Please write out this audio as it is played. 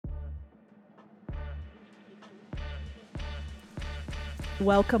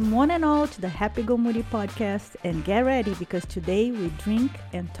Welcome, one and all, to the Happy Go Moody podcast, and get ready because today we drink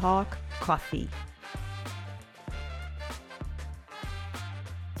and talk coffee.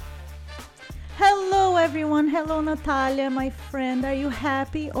 Hello, everyone. Hello, Natalia, my friend. Are you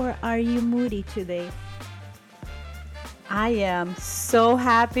happy or are you moody today? I am so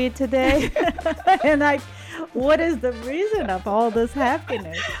happy today. and what is the reason of all this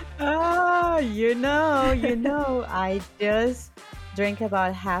happiness? I just drank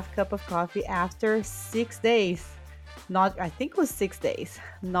about half cup of coffee after 6 days. Not, I think it was 6 days,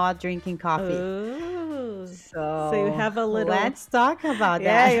 not drinking coffee. Oh, so you So have a little, let's talk about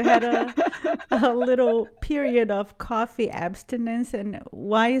yeah, that. you had a little period of coffee abstinence. And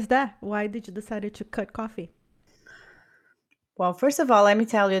why is that? Why did you decide to cut coffee? Well, first of all, let me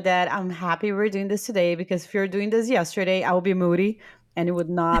tell you that I'm happy we're doing this today because if you're doing this yesterday, I will be moody and it would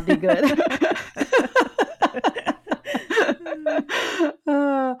not be good.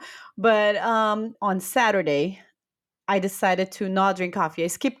 Uh, but on Saturday, I decided to not drink coffee. I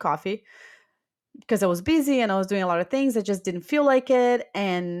skipped coffee because I was busy and I was doing a lot of things. I just didn't feel like it.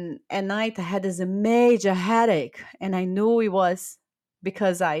 And at night, I had this major headache, and I knew it was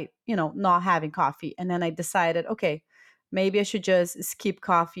because not having coffee. And then I decided, okay, maybe I should just skip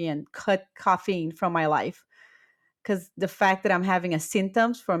coffee and cut caffeine from my life. Because the fact that I'm having a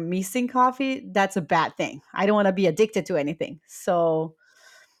symptoms from missing coffee, that's a bad thing. I don't want to be addicted to anything. So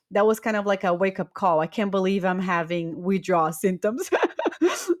that was kind of like a wake up call. I can't believe I'm having withdrawal symptoms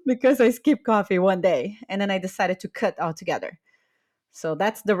because I skipped coffee one day and then I decided to cut altogether. So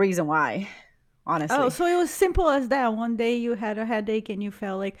that's the reason why, Oh, honestly. so it was simple as that. One day you had a headache and you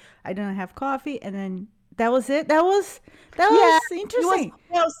felt like I didn't have coffee, and then that was it. That Yeah, was it was interesting.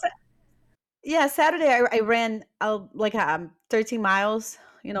 well. Yeah, Saturday I ran 13 miles.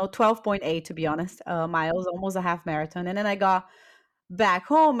 12.8 to be honest, miles, almost a half marathon, and then I got back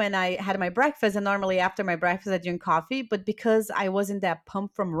home and I had my breakfast. And normally after my breakfast, I drink coffee. But because I wasn't that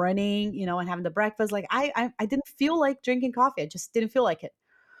pumped from running, and having the breakfast, like I didn't feel like drinking coffee. I just didn't feel like it.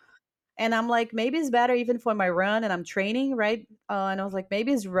 And I'm like, maybe it's better even for my run and I'm training, right? And I was like,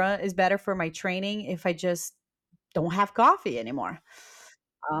 maybe it's run is better for my training if I just don't have coffee anymore.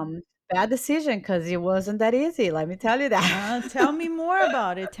 Um, Bad decision because it wasn't that easy. Let me tell you that. Tell me more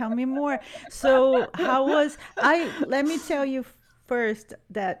about it. Tell me more. So, how was I? Let me tell you first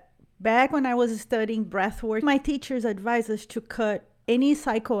that back when I was studying breathwork, my teachers advised us to cut any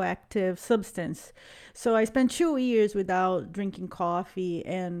psychoactive substance. So, I spent 2 years without drinking coffee,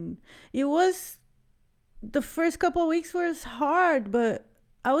 and it was the first couple of weeks was hard, but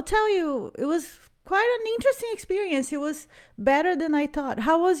I will tell you, it was quite an interesting experience. It was better than I thought.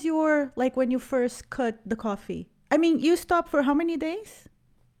 How was your, like, when you first cut the coffee? I mean, you stopped for how many days?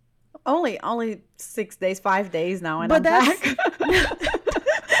 Only 6 days, 5 days now, and But I'm back. that's,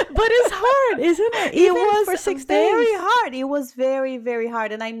 but it's hard, isn't it? It Even was for 6 days. very hard. It was very, very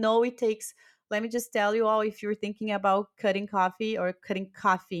hard. And I know it takes, let me just tell you all, if you're thinking about cutting coffee or cutting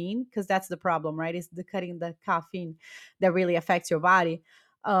caffeine, because that's the problem, right? It's the cutting the caffeine that really affects your body.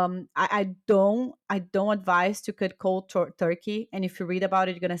 I don't advise to cut cold turkey. And if you read about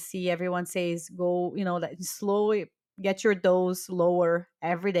it, you're gonna see everyone says go, like slowly get your dose lower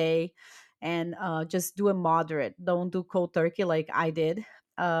every day, and just do a moderate. Don't do cold turkey like I did.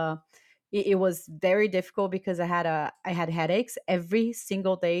 It was very difficult because I had headaches every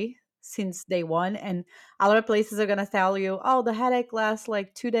single day since day one. And a lot of places are gonna tell you, oh, the headache lasts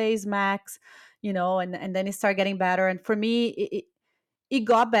like 2 days max, and then it start getting better. And for me, it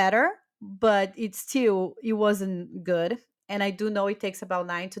got better, but it wasn't good. And I do know it takes about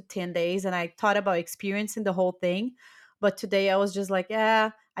 9 to 10 days. And I thought about experiencing the whole thing. But today I was just like,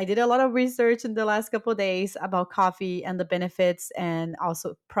 yeah, I did a lot of research in the last couple of days about coffee and the benefits and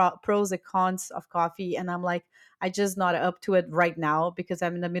also pros and cons of coffee. And I'm like, I just not up to it right now because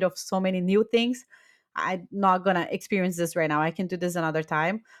I'm in the middle of so many new things. I'm not gonna experience this right now. I can do this another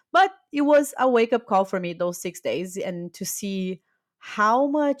time. But it was a wake up call for me those 6 days, and to see how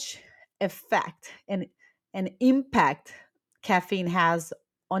much effect and impact caffeine has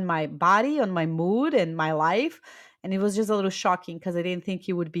on my body, on my mood, and my life. And it was just a little shocking because I didn't think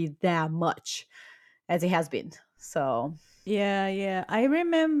it would be that much as it has been. So, Yeah, yeah. I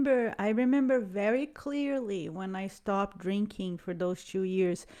remember very clearly when I stopped drinking for those 2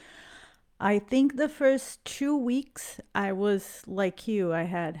 years. I think the first 2 weeks I was like you. I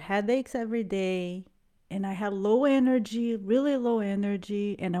had headaches every day and I had low energy, really low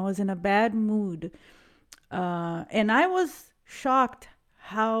energy, and I was in a bad mood. And I was shocked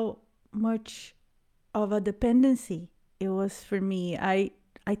how much of a dependency it was for me. I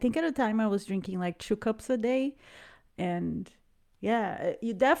think at the time I was drinking like 2 cups a day, and Yeah,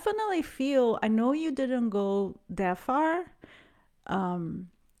 you definitely feel. I know you didn't go that far, um,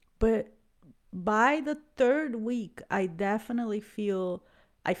 but by the third week, I definitely feel.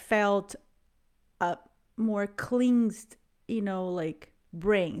 I felt a more cleansed, like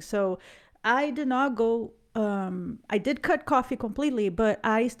brain. So I did not go. I did cut coffee completely, but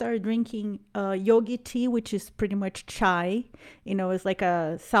I started drinking yogi tea, which is pretty much chai. It's like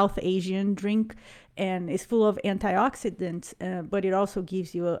a South Asian drink, and it's full of antioxidants, but it also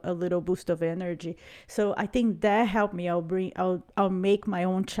gives you a little boost of energy. So I think that helped me. I'll make my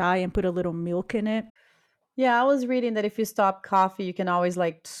own chai and put a little milk in it. Yeah, I was reading that if you stop coffee, you can always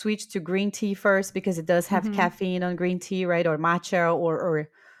like switch to green tea first because it does have Mm-hmm. caffeine on green tea, right? Or matcha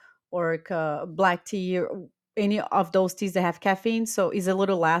or black tea or any of those teas that have caffeine. So it's a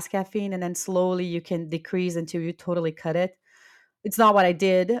little less caffeine, and then slowly you can decrease until you totally cut it. It's not what I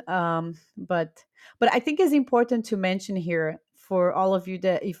did, but I think it's important to mention here for all of you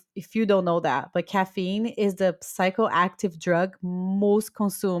that if you don't know that, but caffeine is the psychoactive drug most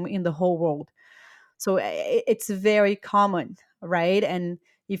consumed in the whole world. So it's very common, right? And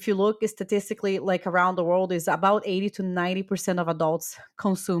if you look statistically, like around the world, is about 80 to 90% of adults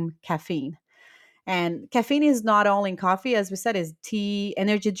consume caffeine. And caffeine is not only in coffee, as we said, is tea,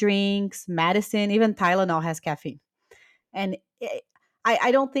 energy drinks, medicine, even Tylenol has caffeine. And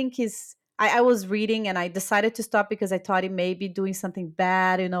I don't think he's. I was reading and I decided to stop because I thought it may be doing something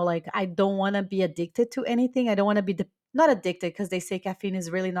bad. Like I don't want to be addicted to anything. I don't want to be not addicted because they say caffeine is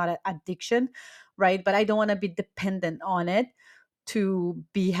really not an addiction, right? But I don't want to be dependent on it to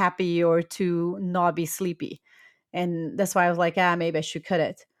be happy or to not be sleepy. And that's why I was like, maybe I should cut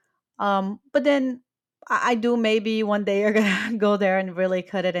it. But then I do maybe one day are gonna go there and really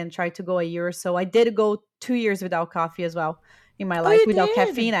cut it and try to go a year or so. I did go 2 years without coffee as well in my Oh, life, you without did?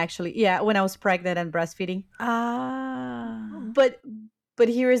 caffeine actually. Yeah, when I was pregnant and breastfeeding. Ah. But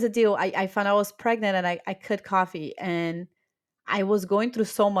here is the deal. I found I was pregnant and I cut coffee and I was going through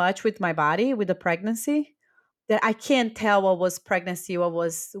so much with my body with the pregnancy that I can't tell what was pregnancy, what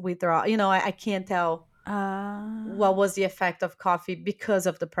was withdrawal. I can't tell what Ah. was the effect of coffee because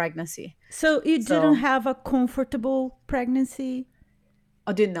of the pregnancy. So you didn't So have a comfortable pregnancy?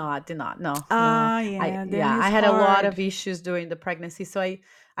 I did not. No, no. Ah, yeah, then I it's had a lot hard. of issues during the pregnancy. So I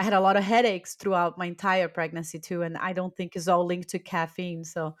had a lot of headaches throughout my entire pregnancy too. And I don't think it's all linked to caffeine.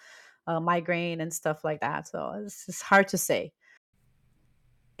 So migraine and stuff like that. So it's hard to say.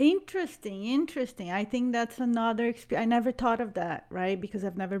 Interesting, interesting. I think that's another experience. I never thought of that, right? Because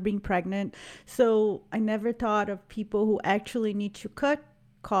I've never been pregnant. So I never thought of people who actually need to cut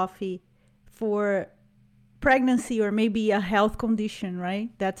coffee for pregnancy or maybe a health condition, right?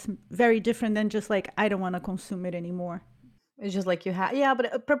 That's very different than just like, I don't want to consume it anymore. It's just like you have, yeah.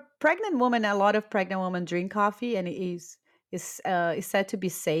 But pregnant women, a lot of pregnant women drink coffee, and it is said to be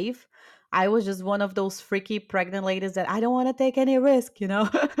safe. I was just one of those freaky pregnant ladies that I don't want to take any risk. Yeah, So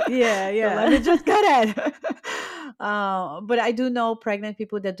let me yeah. just cut it. But I do know pregnant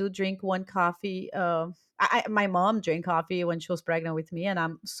people that do drink one coffee. My mom drank coffee when she was pregnant with me, and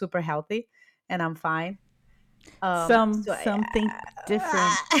I'm super healthy, and I'm fine. So Some think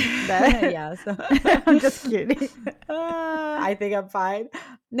different. yeah, That so I'm just kidding. I think I'm fine.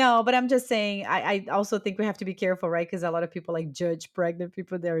 No, but I'm just saying, I also think we have to be careful, right? Because a lot of people like judge pregnant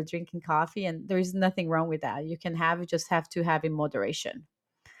people that are drinking coffee, and there's nothing wrong with that. You just have to have in moderation.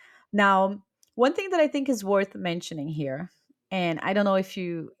 Now, one thing that I think is worth mentioning here, and I don't know if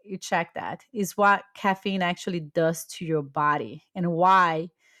you check that, is what caffeine actually does to your body and why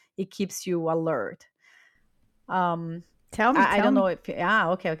it keeps you alert. Um, Tell me, I tell don't know me. if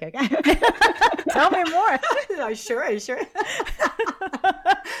okay, okay, okay. Tell me more. Sure.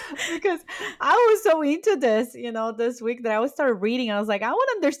 Because I was so into this, this week that I was started reading. I was like, I want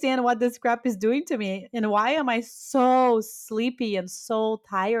to understand what this crap is doing to me and why am I so sleepy and so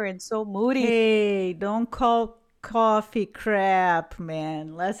tired and so moody. Hey, don't call coffee crap,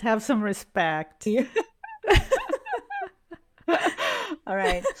 man. Let's have some respect. All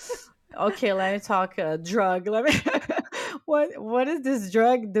right. Okay, let me talk drug. Let me what is this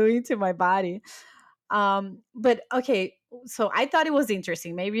drug doing to my body? But okay, so I thought it was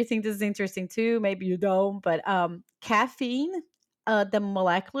interesting. Maybe you think this is interesting too, maybe you don't, but caffeine, the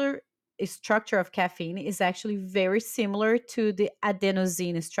molecular structure of caffeine is actually very similar to the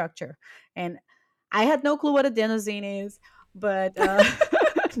adenosine structure. And I had no clue what adenosine is, but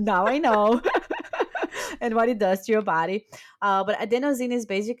now I know and what it does to your body. But adenosine is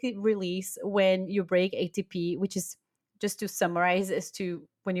basically released when you break ATP, which is, just to summarize, is to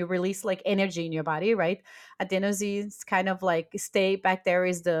when you release like energy in your body, right? Adenosine is kind of like stay back there,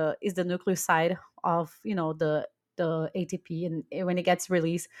 is the nucleoside of the the ATP, and when it gets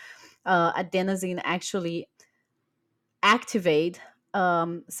released, adenosine actually activate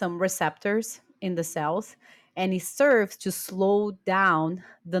some receptors in the cells, and it serves to slow down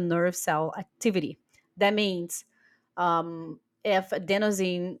the nerve cell activity. That means if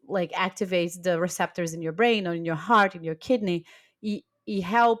adenosine like activates the receptors in your brain or in your heart, in your kidney, it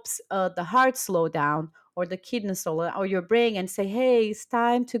helps the heart slow down, or the kidney slow down, or your brain, and say, hey, it's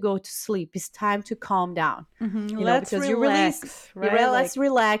time to go to sleep, it's time to calm down. Let's Because you release, relax, right? let's Like,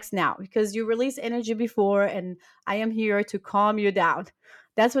 relax now, because you release energy before, and I am here to calm you down.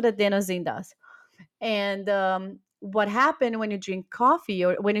 That's what adenosine does. And what happened when you drink coffee,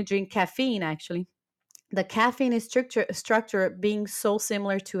 or when you drink caffeine, actually, the caffeine is structure being so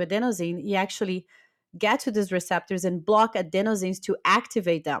similar to adenosine, you actually get to these receptors and block adenosines to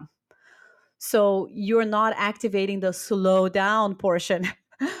activate them. So you're not activating the slow down portion.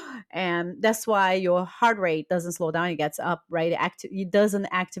 And that's why your heart rate doesn't slow down, it gets up, right? It doesn't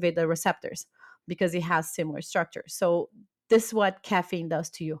activate the receptors because it has similar structure. So this is what caffeine does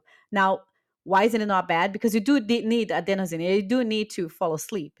to you. Now, why isn't it not bad? Because you do need adenosine, you do need to fall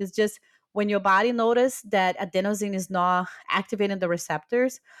asleep. It's just when your body notices that adenosine is not activating the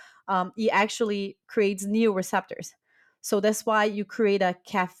receptors, it actually creates new receptors. So that's why you create a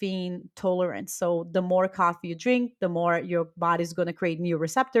caffeine tolerance. So the more coffee you drink, the more your body's going to create new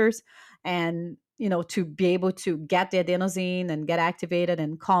receptors, and to be able to get the adenosine and get activated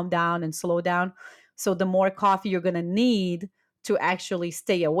and calm down and slow down. So the more coffee you're going to need to actually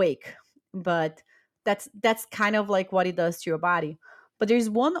stay awake. But that's kind of like what it does to your body. But there's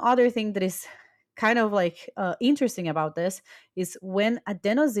one other thing that is kind of like interesting about this, is when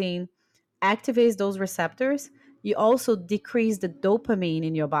adenosine activates those receptors, you also decrease the dopamine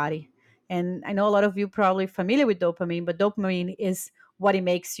in your body. And I know a lot of you probably familiar with dopamine, but dopamine is what it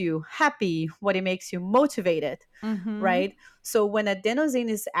makes you happy, what it makes you motivated, mm-hmm. right? So when adenosine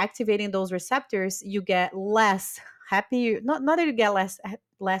is activating those receptors, you get less happy. Not that you get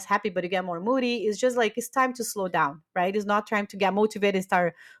less happy, but you get more moody. It's just like it's time to slow down, right? It's not time to get motivated and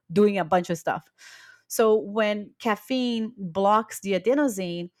start doing a bunch of stuff. So when caffeine blocks the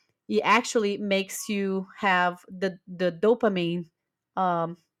adenosine, it actually makes you have the dopamine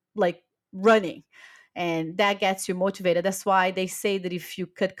um like running, and that gets you motivated. That's why they say that if you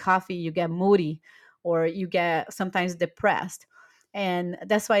cut coffee, you get moody, or you get sometimes depressed. And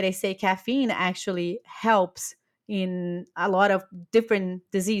that's why they say caffeine actually helps in a lot of different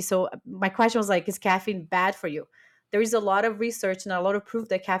disease. So my question was like, is caffeine bad for you? There is a lot of research and a lot of proof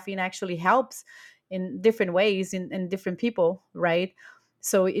that caffeine actually helps in different ways in different people, right?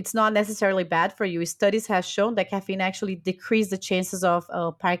 So it's not necessarily bad for you. Studies have shown that caffeine actually decrease the chances of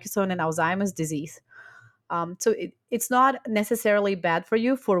Parkinson and Alzheimer's disease. So it's not necessarily bad for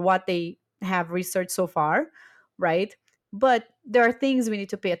you for what they have researched so far, right? But there are things we need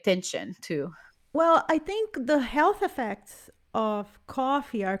to pay attention to. Well, I think the health effects of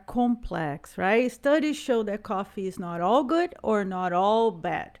coffee are complex, right? Studies show that coffee is not all good or not all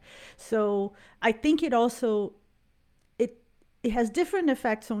bad. So I think it it has different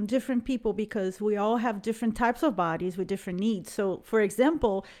effects on different people because we all have different types of bodies with different needs. So for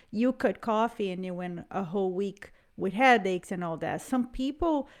example, you cut coffee and you went a whole week with headaches and all that. Some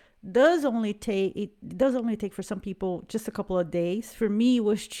people does only take for some people just a couple of days. For me it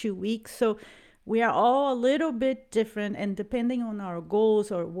was 2 weeks. So we are all a little bit different, and depending on our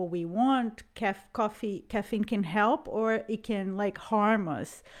goals or what we want, caffeine can help or it can like harm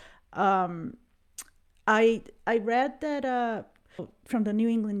us. um I read that from the New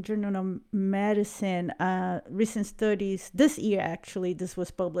England Journal of Medicine, recent studies this year, actually, this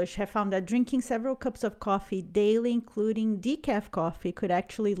was published, have found that drinking several cups of coffee daily, including decaf coffee, could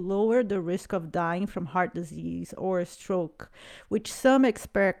actually lower the risk of dying from heart disease or stroke, which some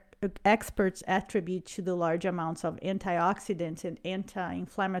experts attribute to the large amounts of antioxidants and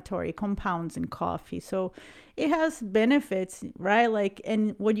anti-inflammatory compounds in coffee. So it has benefits, right? Like,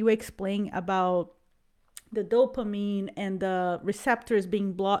 and what you explain about the dopamine and the receptors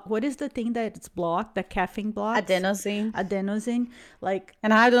being blocked. What is the thing that it's blocked? The caffeine blocks? Adenosine. Adenosine. Like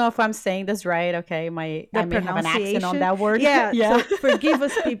And I don't know if I'm saying this right. Okay, the I may have an accent on pronunciation. that word. Yeah. Yeah. So forgive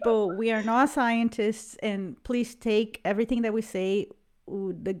us, people. We are not scientists, and please take everything that we say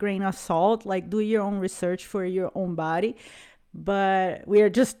with the grain of salt. Like, do your own research for your own body. But we are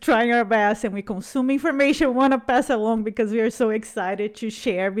just trying our best, and we consume information we want to pass along because we are so excited to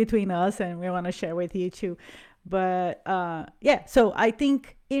share between us, and we want to share with you too. But yeah, so I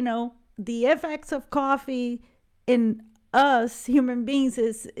think, the effects of coffee in us human beings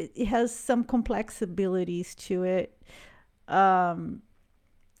is it has some complex abilities to it. um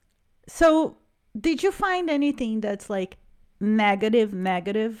so Did you find anything that's like negative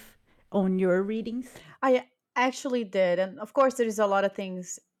on your readings? I actually did. And of course, there is a lot of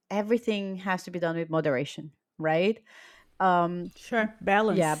things. Everything has to be done with moderation, right? Um, Sure. yeah,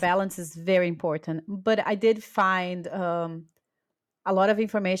 Balance. balance is very important. But I did find a lot of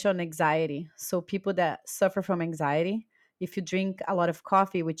information on anxiety. So people that suffer from anxiety, if you drink a lot of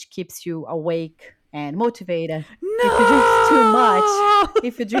coffee, which keeps you awake and motivated, if you drink too much, No.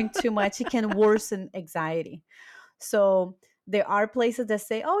 if you drink too much, it can worsen anxiety. So there are places that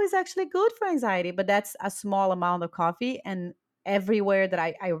say, oh, it's actually good for anxiety, but that's a small amount of coffee. And everywhere that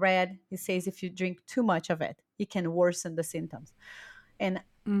I read, it says if you drink too much of it, it can worsen the symptoms. And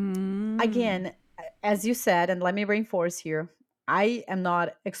Mm. again, as you said, and let me reinforce here, I am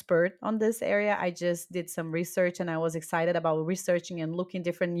not expert on this area. I just did some research and I was excited about researching and looking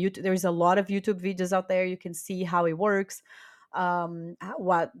different YouTube. There's a lot of YouTube videos out there. You can see how it works,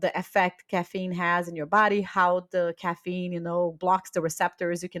 what the effect caffeine has in your body, how the caffeine, blocks the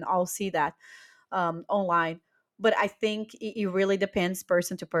receptors. You can all see that online. But I think it really depends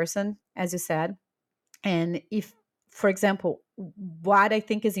person to person, as you said. And if, for example, what I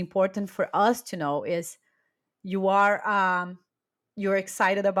think is important for us to know is you are you're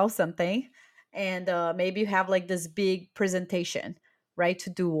excited about something, and maybe you have like this big presentation, right, to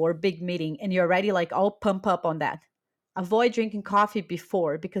do, or big meeting, and you're already like all pump up on that. Avoid drinking coffee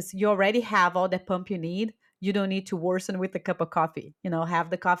before, because you already have all the pump you need. You don't need to worsen with a cup of coffee. Have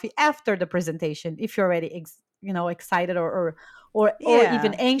the coffee after the presentation if you're already excited, or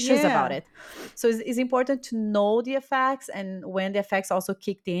even Yeah. anxious about Yeah. it. So it's important to know the effects, and when the effects also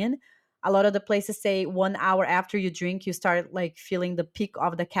kicked in. A lot of the places say 1 hour after you drink you start like feeling the peak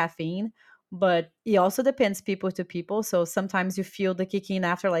of the caffeine, but it also depends people to people. So sometimes you feel the kick in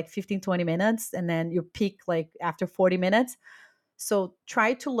after like 15-20 minutes, and then you peak like after 40 minutes. So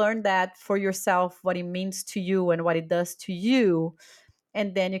try to learn that for yourself, what it means to you and what it does to you,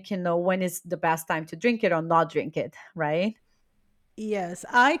 and then you can know when is the best time to drink it or not drink it, right? Yes,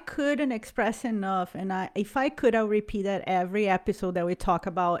 I couldn't express enough, and if I could, I'll repeat that every episode that we talk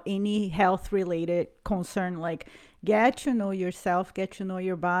about any health related concern. Like, get to know yourself, get to know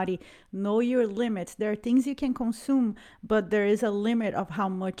your body, know your limits. There are things you can consume, but there is a limit of how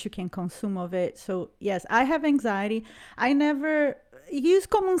much you can consume of it. So, yes, I have anxiety. I never use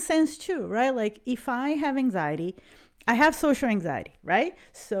common sense too, right? Like, if I have anxiety, I have social anxiety, right?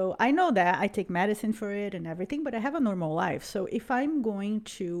 So I know that I take medicine for it and everything, but I have a normal life. So if I'm going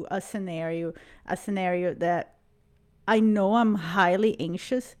to a scenario that I know I'm highly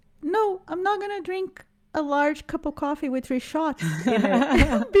anxious, no, I'm not going to drink a large cup of coffee with 3 shots in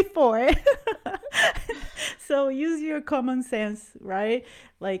it before. So use your common sense, right?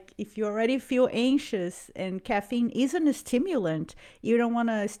 Like if you already feel anxious and caffeine isn't a stimulant, you don't want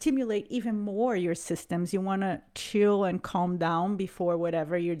to stimulate even more your systems. You want to chill and calm down before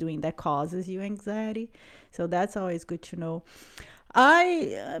whatever you're doing that causes you anxiety. So that's always good to know.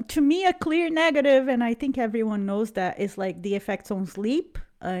 To me, a clear negative, and I think everyone knows that, is like the effects on sleep.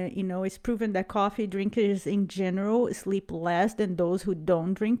 It's proven that coffee drinkers in general sleep less than those who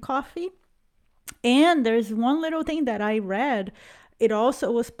don't drink coffee. And there's one little thing that I read. It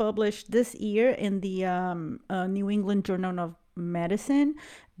also was published this year in the New England Journal of Medicine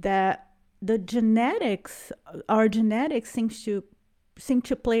that the genetics, our genetics seem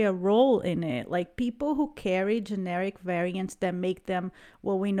to play a role in it. Like people who carry genetic variants that make them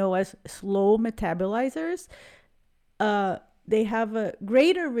what we know as slow metabolizers, uh, they have a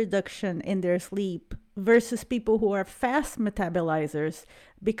greater reduction in their sleep versus people who are fast metabolizers.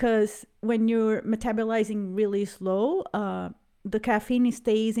 Because when you're metabolizing really slow, the caffeine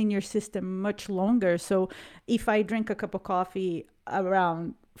stays in your system much longer. So if I drink a cup of coffee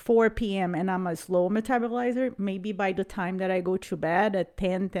around 4 p.m. and I'm a slow metabolizer, maybe by the time that I go to bed at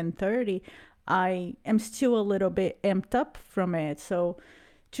 10:30, I am still a little bit amped up from it. So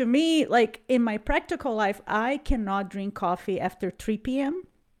to me, like in my practical life, I cannot drink coffee after 3 p.m.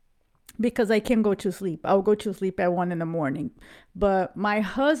 because I can go to sleep. I'll go to sleep at 1 in the morning. But my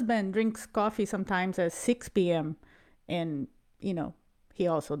husband drinks coffee sometimes at 6 p.m. And, he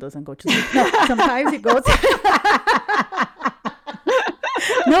also doesn't go to sleep. No, sometimes he goes.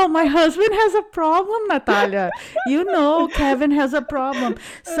 No, my husband has a problem, Natalia. Kevin has a problem.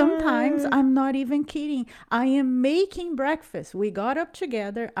 Sometimes I'm not even kidding. I am making breakfast. We got up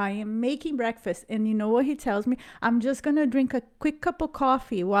together. I am making breakfast. And you know what he tells me? I'm just going to drink a quick cup of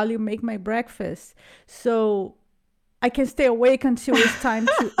coffee while you make my breakfast. So I can stay awake until it's time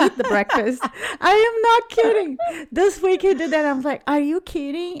to eat the breakfast. I am not kidding. This week he did that. I was like, are you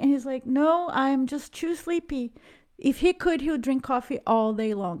kidding? And he's like, no, I'm just too sleepy. If he could, he would drink coffee all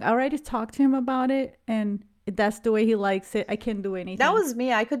day long. I already talked to him about it, and that's the way he likes it. I can't do That anything. was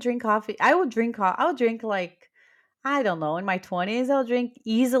me. I could drink coffee. I would drink I would drink like, I don't know, in my 20s, I'll drink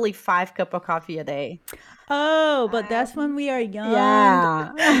easily 5 cup of coffee a day. Oh, but that's Um, when we are young.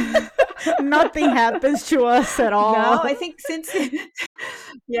 yeah. Nothing happens to us at Now, all. I think since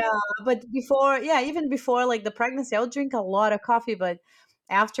yeah, but before, yeah, even before like the pregnancy, I would drink a lot of coffee. But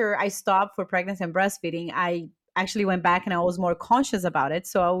after I stopped for pregnancy and breastfeeding, I actually went back and I was more conscious about it.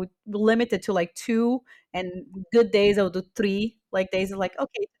 So I would limit it to like two, and good days I would do three. Like days of like,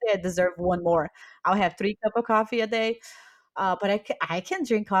 okay, today I deserve one more. I'll have 3 cup of coffee a day. But I can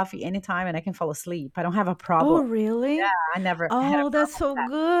drink coffee anytime and I can fall asleep. I don't have a Oh, problem. Yeah, really? I never had a Oh, that's so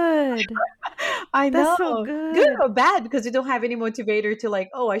good. I That's know. so Good good. or bad because you don't have any motivator to like,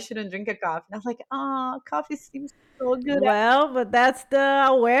 oh, I shouldn't drink a coffee. And I was like, coffee seems so good. Well, but that's the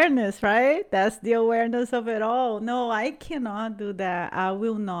awareness, right? That's the awareness of it all. No, I cannot do that. I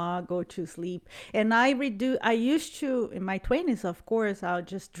will not go to sleep. And I used to, in my 20s, of course, I'll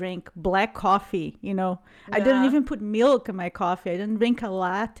just drink black coffee, you know. I didn't Yeah. even put milk in my coffee. I didn't drink a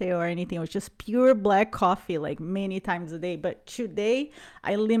latte or anything. It was just pure black coffee, like many times a day. But today,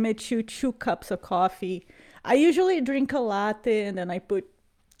 I limit to 2 cups of coffee. I usually drink a latte and then I put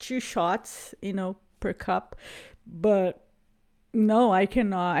 2 shots, per cup. But no, I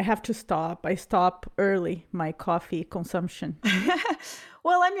cannot. I have to stop. I stop early my coffee consumption.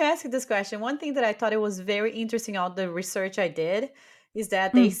 Well, let me ask you this question. One thing that I thought it was very interesting on the research I did is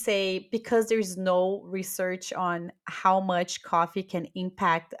that they Mm, say because there's no research on how much coffee can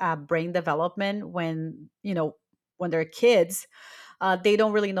impact brain development when, when they're kids, they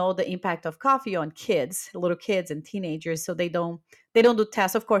don't really know the impact of coffee on kids, little kids and teenagers. So they don't do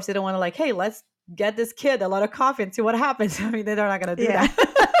tests. Of course, they don't want to like, hey, let's get this kid a lot of coffee and see what happens. I mean, they're not going to do yeah. that.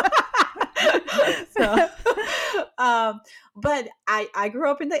 So, um, but I grew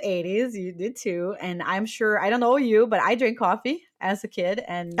up in the 80s. You did too, and I'm sure I don't know you, but I drank coffee as a kid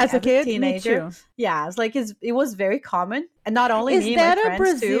and As a as a kid, me teenager. too. Yeah, it was very common, and not only Is me, my that a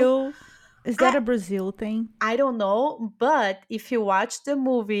friends too. Brazil? Is that I a Brazil thing? I don't know, but if you watch the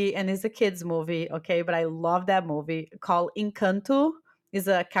movie, and it's a kids movie, okay, but I love that movie called Encanto, is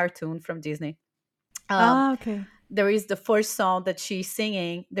a cartoon from Disney. Um, Ah, okay. there is the first song that she's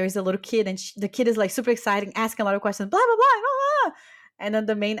singing. There is a little kid, and the kid is like super exciting, asking a lot of questions, blah blah blah, blah, blah. And then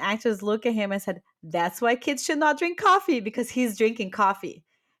the main actors look at him and said, "That's why kids should not drink coffee because he's drinking coffee."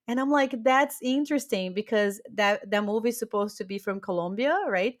 And I'm like, that's interesting because that movie is supposed to be from Colombia,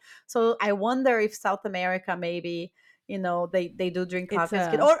 right? So I wonder if South America maybe, they do drink It's coffee as a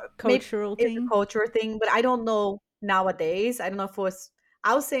kid, a or maybe cultural it's a thing. cultural thing, but I don't know nowadays. I don't know if it was.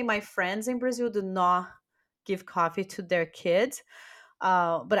 I would say my friends in Brazil do not give coffee to their kids.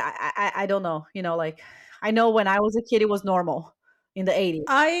 But I don't know. Like I know when I was a kid, it was normal in the 80s.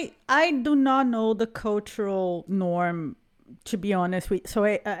 I do not know the cultural norm, to be honest with. So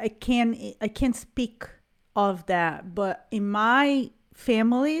I can't speak of that. But in my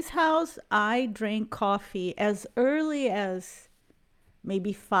family's house, I drank coffee as early as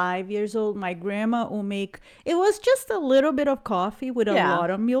maybe 5 years old. My grandma will make it was just a little bit of coffee with a Yeah, lot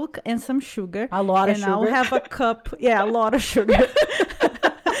of milk and some sugar, a lot of and I'll sugar. have a cup. Yeah, a lot of sugar,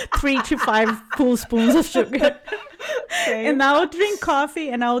 3 to 5 full spoons of sugar. And Same. I'll drink coffee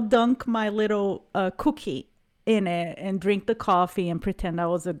and I'll dunk my little cookie in it and drink the coffee and pretend I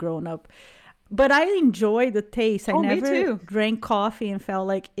was a grown up. But I enjoy the taste. I Oh, me never too. drank coffee and felt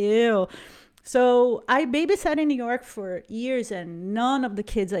like ew. So I babysat in New York for years, and none of the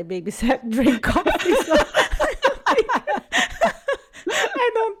kids I babysat drink coffee. So I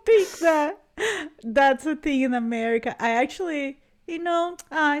don't think that that's a thing in America. I actually,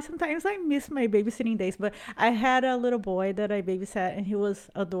 sometimes I miss my babysitting days, but I had a little boy that I babysat and he was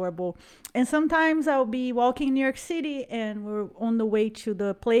adorable. And sometimes I'll be walking in New York City and we're on the way to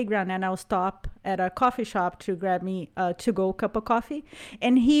the playground and I'll stop at a coffee shop to grab me a to go cup of coffee.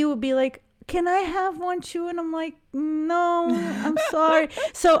 And he would be like, can I have one too? And I'm like, no, I'm sorry.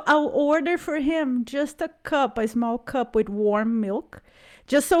 So I'll order for him just a cup, a small cup with warm milk,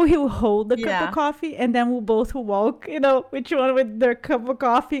 just so he'll hold the cup of Yeah. coffee and then we'll both walk, which one with their cup of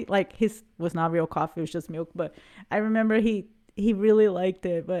coffee. Like his was not real coffee, it was just milk. But I remember he really liked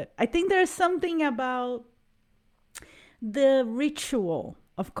it. But I think there's something about the ritual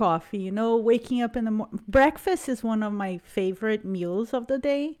of coffee, waking up in the morning. Breakfast is one of my favorite meals of the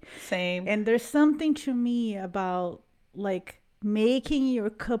day. Same. And there's something to me about like making your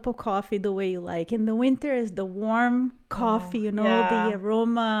cup of coffee the way you like. In the winter is the warm Oh, coffee, the yeah.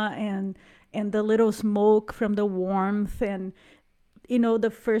 aroma and the little smoke from the warmth, and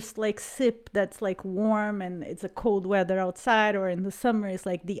the first like sip that's like warm and it's a cold weather outside, or in the summer it's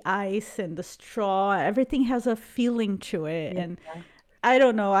like the ice and the straw. Everything has a feeling to it. Yeah. And I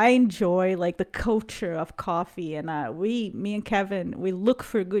don't know, I enjoy like the culture of coffee. And me and Kevin, we look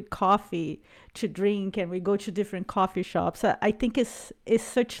for good coffee to drink, and we go to different coffee shops. I think it's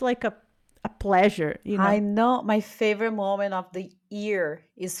such like a pleasure. I know my favorite moment of the year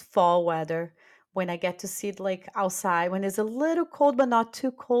is fall weather, when I get to sit like outside when it's a little cold but not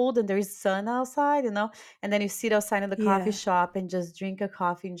too cold and there is sun outside, and then you sit outside in the coffee Yeah. shop and just drink a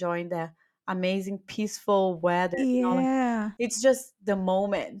coffee, enjoying the amazing peaceful weather. Like Yeah. it's just the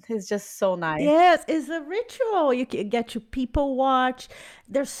moment. It's just so nice. Yes, it's a ritual. You can get to people watch.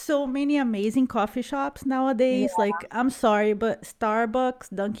 There's so many amazing coffee shops Yeah. nowadays. Like, I'm sorry, but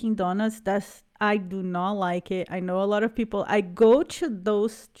Starbucks, Dunkin' Donuts, I do not like it. I know a lot of people. I go to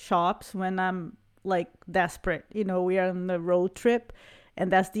those shops when I'm like desperate. We are on the road trip,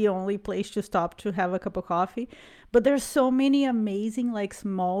 and that's the only place to stop to have a cup of coffee. But there's so many amazing like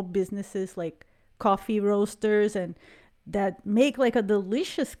small businesses, like coffee roasters, and that make like a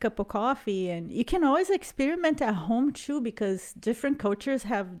delicious cup of coffee. And you can always experiment at home too, because different cultures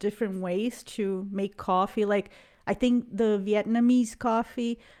have different ways to make coffee. Like, I think the Vietnamese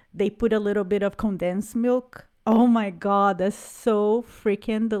coffee, they put a little bit of condensed milk. Oh my god, that's so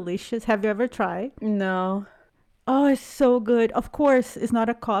freaking delicious. Have you ever tried? No. Oh, it's so good. Of course, it's not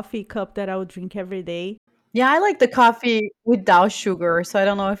a coffee cup that I would drink every day. Yeah, I like the coffee without sugar, so I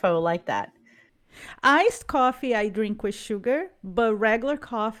don't know if I would like that. Iced coffee I drink with sugar, but regular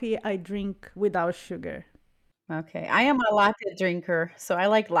coffee I drink without sugar. Okay. I am a latte drinker, so I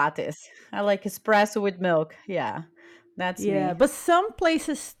like lattes. I like espresso with milk. Yeah. That's Yeah, me. but some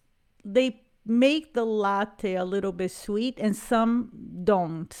places they make the latte a little bit sweet and some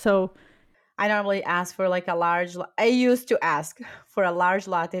don't. So, I normally ask for like a large I used to ask for a large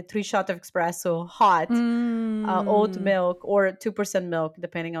latte, 3 shot of espresso, hot, oat mm, milk or 2% milk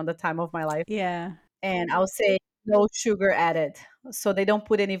depending on the time of my life. yeah, And I'll say no sugar added. So they don't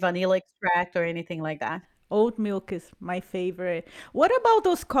put any vanilla extract or anything like that. oat milk is my favorite. What about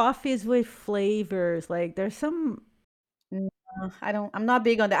those coffees with flavors? Like there's some, No, I'm not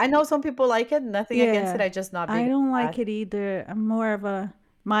big on that. I know some people like it, nothing against it. yeah, I just not big I don't on like that. it either. I'm more of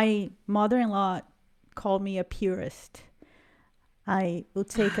my mother-in-law called me a purist. I will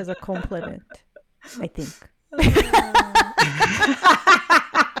take as a compliment, I think.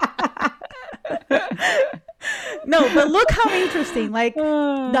 No, but look how interesting. Like,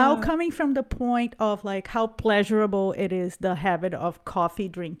 now Ah. coming from the point of like how pleasurable it is, the habit of coffee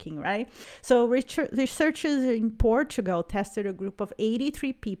drinking, right? So researchers in Portugal tested a group of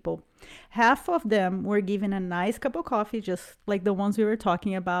 83 people. Half of them were given a nice cup of coffee, just like the ones we were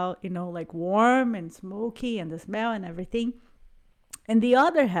talking about, like warm and smoky and the smell and everything. And the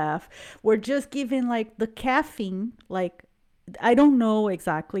other half were just given like the caffeine, like I don't know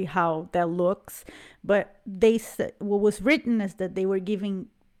exactly how that looks, but they said what was written is that they were giving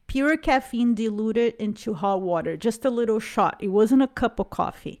pure caffeine diluted into hot water, just a little shot. It wasn't a cup of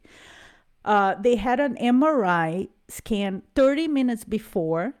coffee. They had an MRI scan 30 minutes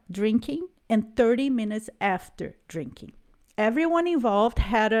before drinking and 30 minutes after drinking. Everyone involved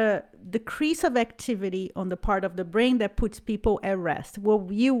had a decrease of activity on the part of the brain that puts people at rest.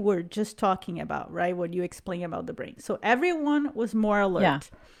 What you were just talking about, right? What you explained about the brain. So everyone was more Yeah.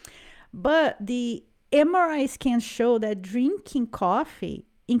 alert. But the MRI scans show that drinking coffee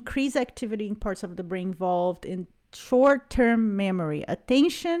increase activity in parts of the brain involved in short-term memory,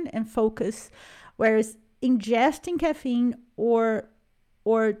 attention, and focus, whereas ingesting caffeine or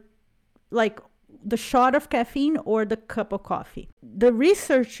like the shot of caffeine or the cup of coffee. The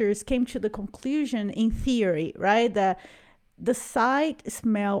researchers came to the conclusion, in theory, right, that the sight,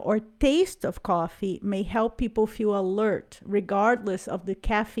 smell, or taste of coffee may help people feel alert regardless of the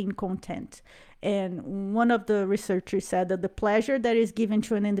caffeine content. And one of the researchers said that the pleasure that is given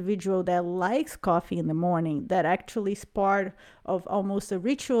to an individual that likes coffee in the morning, that actually is part of almost a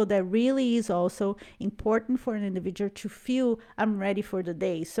ritual that really is also important for an individual to feel I'm ready for the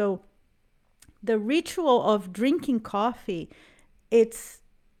day. So the ritual of drinking coffee, it's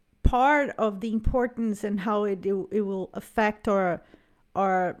part of the importance and how it will affect our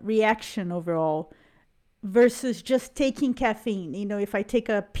reaction overall versus just taking caffeine. If I take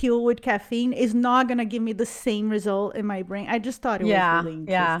a pill with caffeine, it's not going to give me the same result in my brain. I just thought it was Yeah. really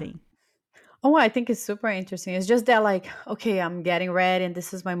Yeah. interesting. Oh, I think it's super interesting. It's just that, like, okay, I'm getting ready and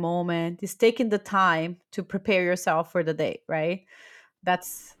this is my moment. It's taking the time to prepare yourself for the day, right?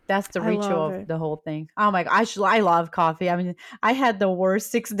 That's the I ritual love of it. the whole thing. Oh my gosh, I love coffee. I mean, I had the worst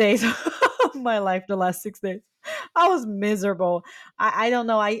 6 days of my life the last 6 days. I was miserable. I don't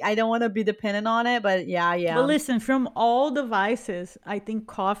know. I don't want to be dependent on it, but yeah, I But am. listen, from all the vices, I think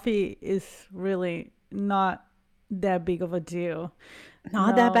coffee is really not that big of a deal.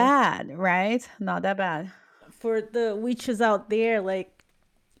 Not that No, bad, right? Not that bad. for the witches out there, like,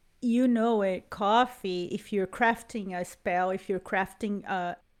 you know it, coffee, if you're crafting a spell, if you're crafting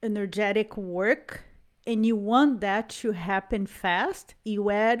a energetic work and you want that to happen fast, you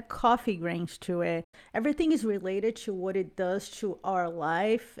add coffee grains to it. Everything is related to what it does to our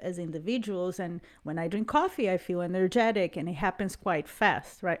life as individuals. And when I drink coffee, I feel energetic and it happens quite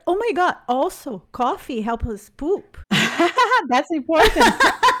fast, right? Oh my God, also coffee helps us poop. That's important.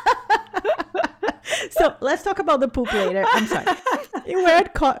 So let's talk about the poop later. I'm sorry. You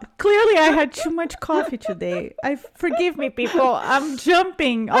had clearly I had too much coffee today. I forgive me, people. I'm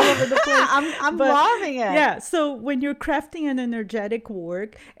jumping all over the place. I'm But loving it. yeah, so when you're crafting an energetic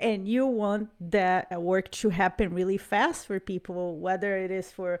work and you want that work to happen really fast for people, whether it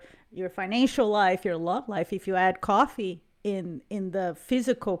is for your financial life, your love life, if you add coffee in the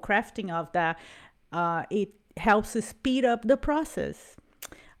physical crafting of that, it helps to speed up the process.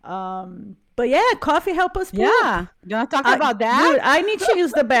 But yeah, coffee help us poop. Yeah. You want to talk about that? Dude, I need to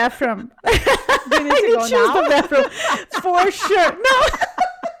use the bathroom. You need I to need go to use now? the bathroom for sure.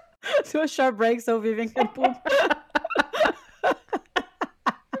 No, Do a short break so Vivian can poop.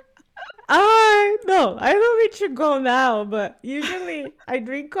 I don't need to go now, but usually I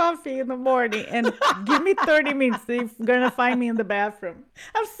drink coffee in the morning and give me 30 minutes. You're gonna find me in the bathroom.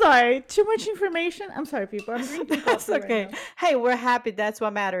 I'm sorry, too much information. I'm sorry, people. I'm drinking That's coffee right okay. now. Hey, we're happy. That's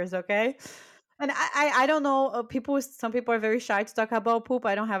what matters, okay? And I don't know. Some people are very shy to talk about poop.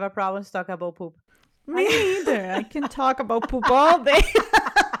 I don't have a problem to talk about poop. Me I neither. I can talk about poop all day.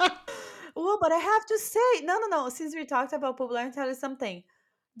 well, but I have to say, no. Since we talked about poop, let me tell you something.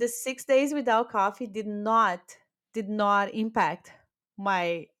 The 6 days without coffee did not impact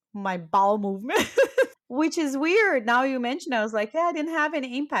my bowel movement, which is weird. Now you mention, it, I was like, yeah, I didn't have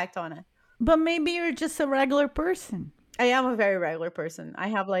any impact on it. But maybe you're just a regular person. I am a very regular person. I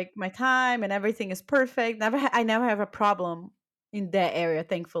have like my time and everything is perfect. I never have a problem in that area,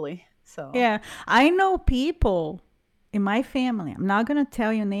 thankfully. So Yeah, I know people in my family. I'm not gonna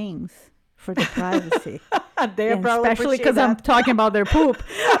tell you names for the privacy, they and probably especially appreciate because I'm that. talking about their poop.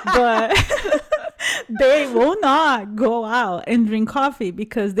 But they will not go out and drink coffee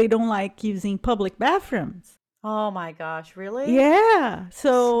because they don't like using public bathrooms. Oh my gosh, really? Yeah,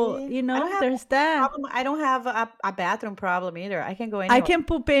 so See, I don't have there's that. problem. I don't have a bathroom problem either. I can go I anywhere. can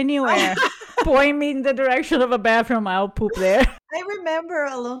poop anywhere. Point me in the direction of a bathroom, I'll poop there. I remember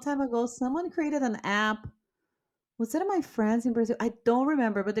a long time ago, someone created an app. Was it my friends in Brazil? I don't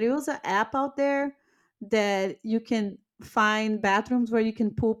remember, but there was an app out there that you can find bathrooms where you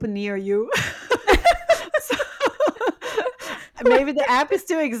can poop near you. So, maybe the app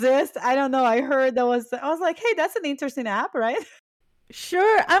still exists. I don't know. I heard that was. I was like, hey, that's an interesting app, right?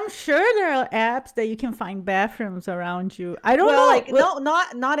 Sure, I'm sure there are apps that you can find bathrooms around you. I don't Well, know. like Well, no,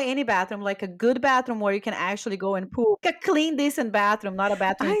 not any bathroom, like a good bathroom where you can actually go and poop. Like a clean, decent bathroom, not a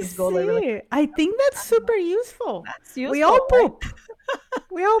bathroom you I just go like see. I think that's super useful. that's We all useful, right? poop.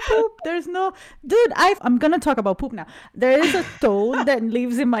 We all poop. There's no dude. I'm gonna talk about poop now. There is a toad that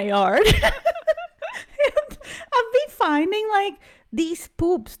lives in my yard. And I've been finding like these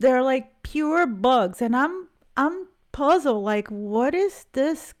poops. They're like pure bugs, and I'm puzzled. Like, what is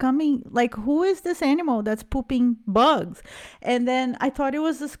this coming? Like, who is this animal that's pooping bugs? And then I thought it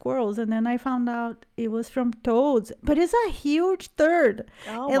was the squirrels, and then I found out it was from toads. But it's a huge turd,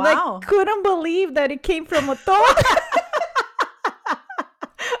 Oh and like wow! couldn't believe that it came from a toad.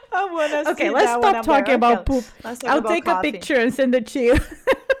 I wanna Okay, see let's that when stop I'm there. talking Okay, about poop. let's talk I'll about take a coffee. picture and send it to you.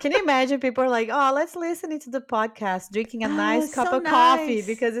 Can you imagine people are like, oh, let's listen to the podcast, drinking a Oh, nice it's cup so of coffee nice.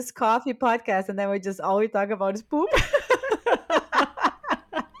 because it's coffee podcast, and then we just all we talk about is poop.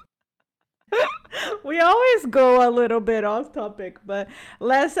 We always go a little bit off topic, but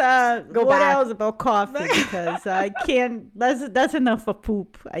let's Go what back. else about coffee? Because I can't that's enough of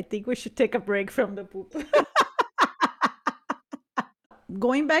poop. I think we should take a break from the poop.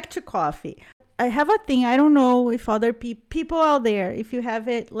 Going back to coffee. I have a thing. I don't know if other people out there, if you have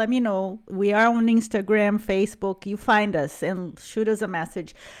it, let me know. We are on Instagram, Facebook. You find us and shoot us a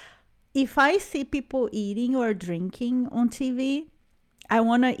message. If I see people eating or drinking on TV, I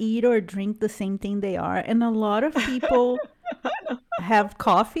want to eat or drink the same thing they are. And a lot of people have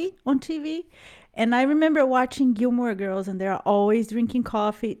coffee on TV. And I remember watching Gilmore Girls and they're always drinking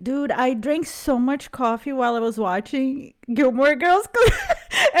coffee. Dude, I drank so much coffee while I was watching Gilmore Girls. 'Cause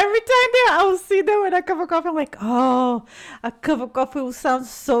every time I will see them with a a cup of coffee, I'm like, oh, a cup of coffee will sound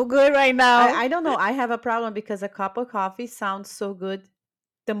so good right now. I don't know. I have a problem because a cup of coffee sounds so good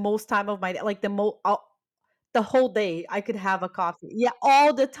the most time of my day, like the whole day I could have a coffee. Yeah,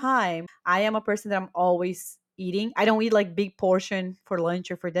 all the time. I am a person that I'm always eating. I don't eat like big portion for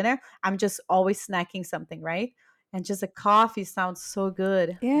lunch or for dinner. I'm just always snacking something, right? And just a coffee sounds so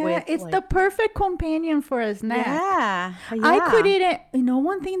good Yeah, with it's the like perfect companion for a snack. yeah, I could yeah. eat it.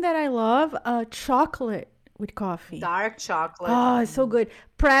 One thing that I love, chocolate with coffee. Dark chocolate. Oh, it's so good.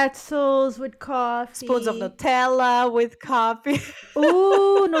 Pretzels with Spoons of coffee. Nutella with coffee.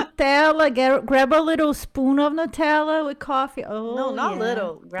 Ooh, Nutella. Grab a little spoon of Nutella with coffee. No, Oh, not yeah.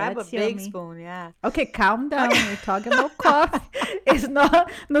 little. Grab a That's big yummy. spoon, yeah. Okay, calm down. Okay. We're talking about coffee. It's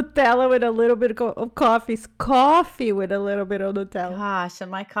not Nutella with a little bit of coffee. It's coffee with a little bit of Nutella. Gosh, and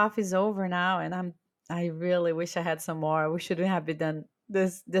my coffee's over now, and I really wish I had some more. We shouldn't have been done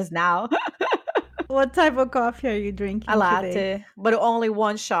this now. What type of coffee are you A drinking today? latte, but only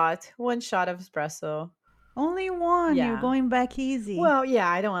one shot of espresso. Only one. You're Yeah. going back easy. Well, yeah,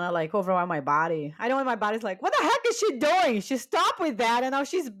 I don't want to like overwhelm my body. I don't want my body's like, what the heck is she doing? She stopped with that, and now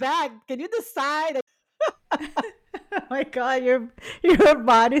she's back. Can you decide? Oh my God, your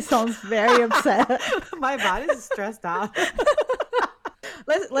body sounds very upset. My body's stressed out.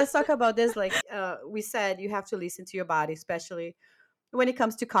 Let's talk about this. Like we said, you have to listen to your body, especially when it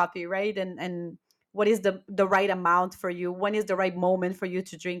comes to coffee, right? And what is the right amount for you? When is the right moment for you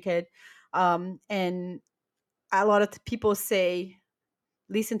to drink it? And a lot of people say,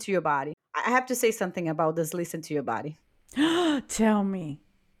 listen to your body. I have to say something about this. Listen to your body. Tell me,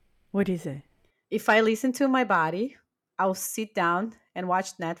 what is it? If I listen to my body, I'll sit down and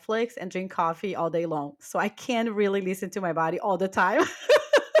watch Netflix and drink coffee all day long. So I can't really listen to my body all the time.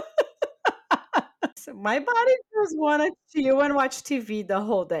 So my body just want to chill and watch TV the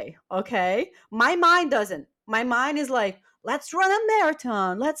whole day. Okay, my mind doesn't. My mind is like, let's run a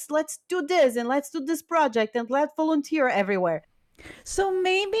marathon. Let's do this and let's do this project and let's volunteer everywhere. So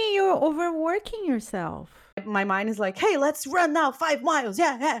maybe you're overworking yourself. My mind is like, hey, let's run now 5 miles.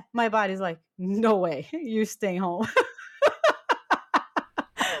 Yeah, yeah. My body's like, no way, you stay home.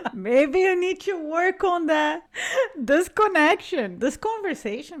 Maybe you need to work on that. This connection, this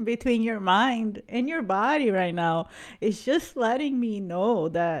conversation between your mind and your body right now is just letting me know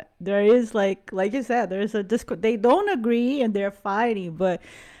that there is like you said, there's a they don't agree and they're fighting. But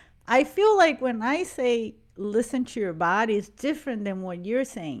I feel like when I say listen to your body, it's different than what you're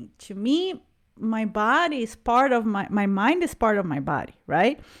saying. To me, my body is part of my mind is part of my body,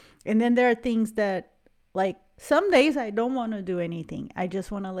 right? And then there are things that, like, some days I don't want to do anything. I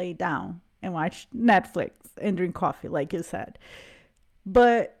just want to lay down and watch Netflix and drink coffee, like you said.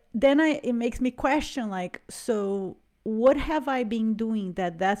 But then it makes me question, like, so what have I been doing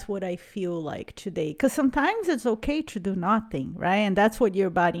that's what I feel like today? Because sometimes it's okay to do nothing, right? And that's what your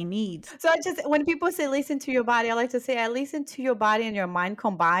body needs. So I just when people say listen to your body, I like to say I listen to your body and your mind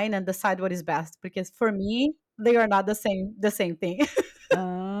combine and decide what is best. Because for me, they are not the same thing.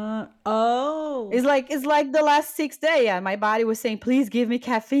 Oh. It's like the last 6 days. Yeah, my body was saying, "Please give me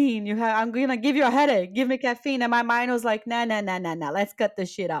caffeine. I'm gonna give you a headache. Give me caffeine." And my mind was like, "Nah, nah, nah, nah, nah. Let's cut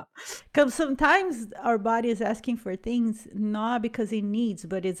this shit up." Because sometimes our body is asking for things not because it needs,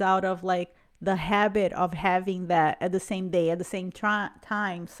 but it's out of like the habit of having that at the same day, at the same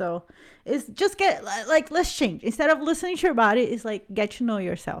time. So it's just like, let's change. Instead of listening to your body, it's like get to know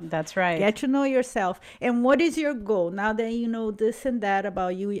yourself. That's right. Get to know yourself. And what is your goal? Now that you know this and that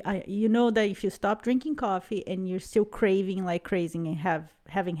about you, you know that if you stop drinking coffee and you're still craving like crazy and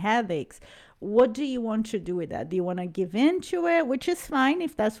having headaches, what do you want to do with that? Do you want to give in to it, which is fine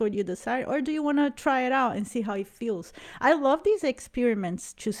if that's what you decide, or do you want to try it out and see how it feels? I love these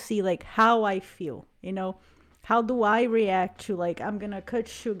experiments to see like how I feel, how do I react to, like, I'm gonna cut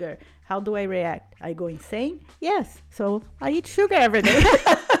sugar? How do I react? I go insane? Yes. So I eat sugar every day.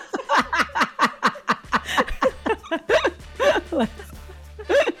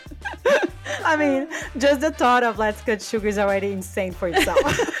 I mean, just the thought of let's cut sugar is already insane for itself.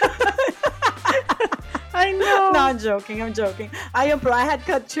 I know. No, I'm joking. I'm joking. I had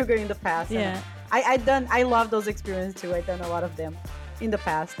cut sugar in the past. Yeah. I love those experiences too. I've done a lot of them in the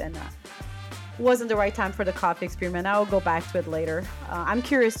past, and wasn't the right time for the coffee experiment. I'll go back to it later. I'm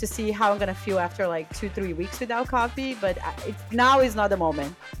curious to see how I'm gonna feel after like 2-3 weeks without coffee, but now is not the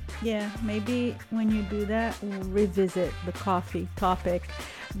moment. Yeah, maybe when you do that, we'll revisit the coffee topic.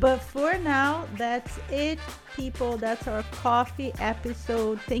 But for now, that's it, people. That's our coffee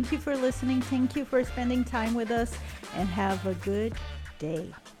episode. Thank you for listening. Thank you for spending time with us, and have a good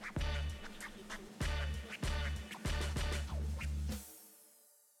day.